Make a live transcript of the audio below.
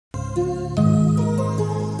My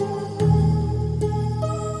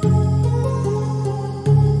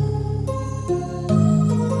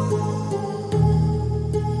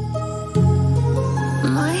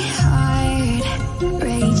heart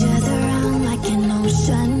rages around like an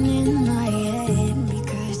ocean in my head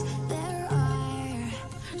because there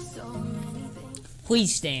are so many things.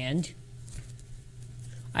 Please stand.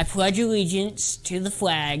 I pledge allegiance to the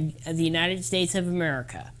flag of the United States of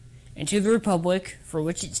America and to the republic for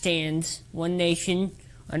which it stands, one nation,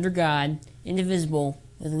 under God, indivisible,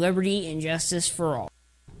 with liberty and justice for all.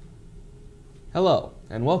 Hello,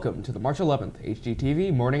 and welcome to the March 11th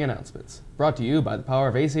HDTV morning announcements, brought to you by the power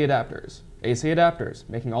of AC Adapters. AC Adapters,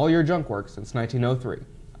 making all your junk work since 1903.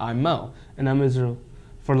 I'm Mo. And I'm Israel.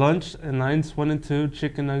 For lunch, in lines 1 and 2,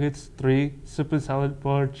 chicken nuggets, 3, soup and salad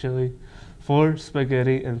bar chili, 4,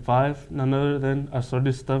 spaghetti, and 5, none other than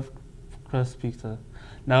assorted stuffed crust pizza.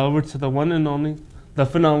 Now over to the one and only, the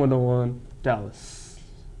phenomenal one, Dallas.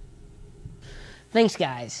 Thanks,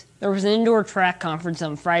 guys. There was an indoor track conference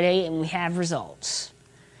on Friday, and we have results.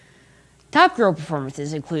 Top girl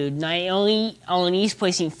performances include Naomi Alanis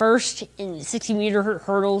placing first in the 60-meter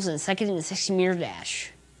hurdles and second in the 60-meter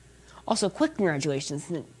dash. Also, quick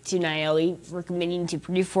congratulations to Naomi for committing to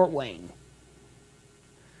Purdue Fort Wayne.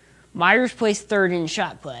 Myers placed third in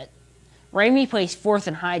shot put. Ramey placed fourth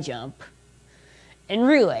in high jump. In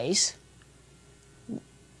relays,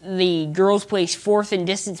 the girls placed fourth in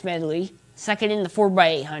distance medley, second in the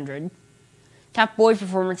 4x800. Top boy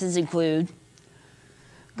performances include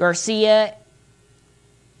Garcia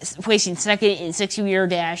placing second in 60-meter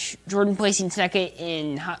dash, Jordan placing second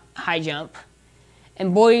in high jump,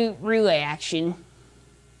 and boy relay action,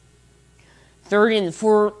 third in the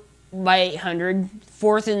 4x800,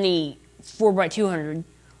 fourth in the 4x200,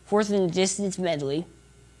 fourth in the distance medley.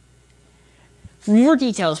 For more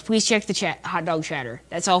details, please check the Hot Dog Chatter.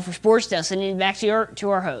 That's all for sports. Now send it back to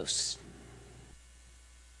our hosts.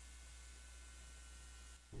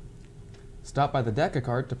 Stop by the Deca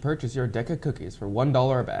cart to purchase your Deca cookies for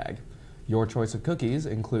 $1 a bag. Your choice of cookies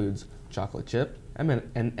includes chocolate chip and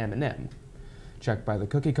M&M. Check by the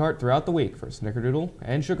cookie cart throughout the week for snickerdoodle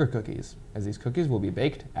and sugar cookies, as these cookies will be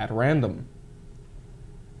baked at random.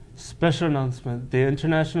 Special announcement. The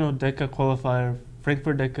International DECA qualifier,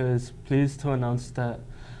 Frankfurt DECA, is pleased to announce that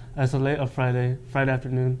as of late on Friday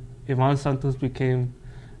afternoon, Ivan Santos became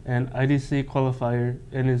an IDC qualifier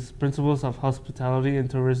in his Principles of Hospitality and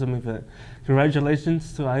Tourism event.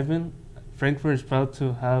 Congratulations to Ivan. Frankfurt is proud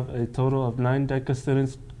to have a total of 9 DECA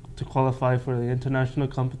students to qualify for the international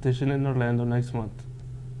competition in Orlando next month.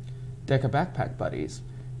 DECA Backpack Buddies.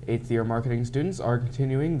 8th year marketing students are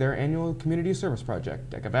continuing their annual community service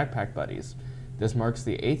project, DECA Backpack Buddies. This marks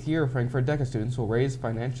the 8th year Frankfurt DECA students will raise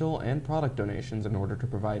financial and product donations in order to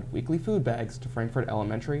provide weekly food bags to Frankfurt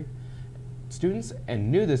Elementary students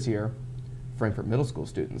and new this year, Frankfurt Middle School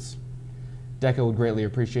students. DECA would greatly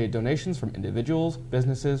appreciate donations from individuals,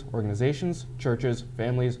 businesses, organizations, churches,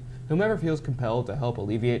 families, whomever feels compelled to help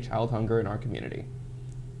alleviate child hunger in our community.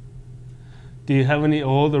 Do you have any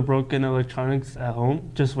old or broken electronics at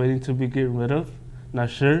home just waiting to be get rid of? Not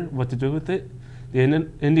sure what to do with it? The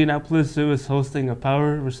Indianapolis Zoo is hosting a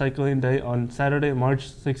power recycling day on Saturday, March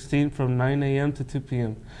 16 from 9 a.m. to 2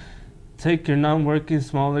 p.m. Take your non-working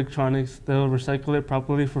small electronics, they'll recycle it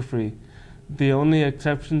properly for free. The only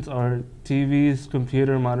exceptions are TVs,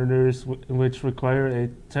 computer monitors, which require a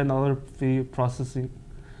 $10 fee processing.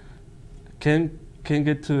 Can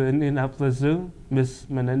get to Indianapolis Zoo. Miss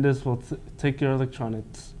Menendez will take your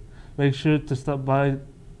electronics. Make sure to stop by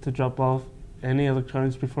to drop off any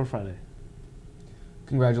electronics before Friday.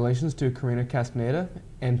 Congratulations to Karina Castaneda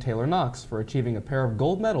and Taylor Knox for achieving a pair of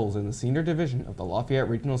gold medals in the senior division of the Lafayette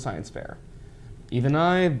Regional Science Fair. Even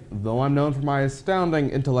I, though I'm known for my astounding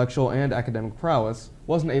intellectual and academic prowess,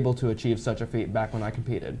 wasn't able to achieve such a feat back when I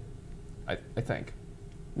competed. I think.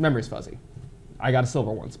 Memory's fuzzy. I got a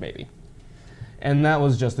silver once, maybe. And that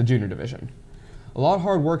was just the junior division. A lot of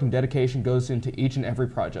hard work and dedication goes into each and every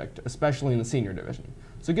project, especially in the senior division.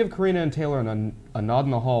 So give Karina and Taylor a nod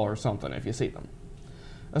in the hall or something if you see them.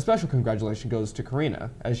 A special congratulations goes to Karina,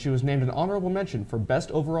 as she was named an honorable mention for Best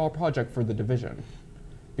Overall Project for the division.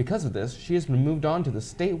 Because of this, she has been moved on to the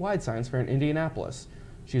statewide science fair in Indianapolis.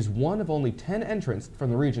 She is one of only 10 entrants from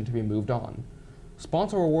the region to be moved on.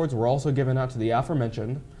 Sponsor awards were also given out to the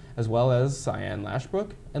aforementioned, as well as Cyan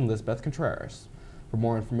Lashbrook and Lisbeth Contreras. For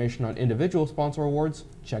more information on individual sponsor awards,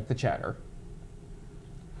 check the chatter.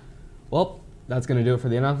 Well, that's going to do it for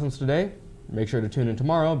the announcements today. Make sure to tune in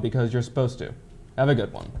tomorrow because you're supposed to. Have a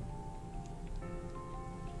good one.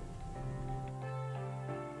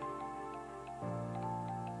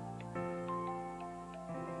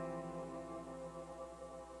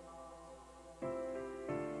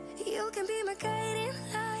 can be my guiding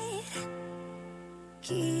light.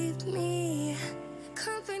 Keep me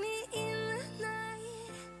company in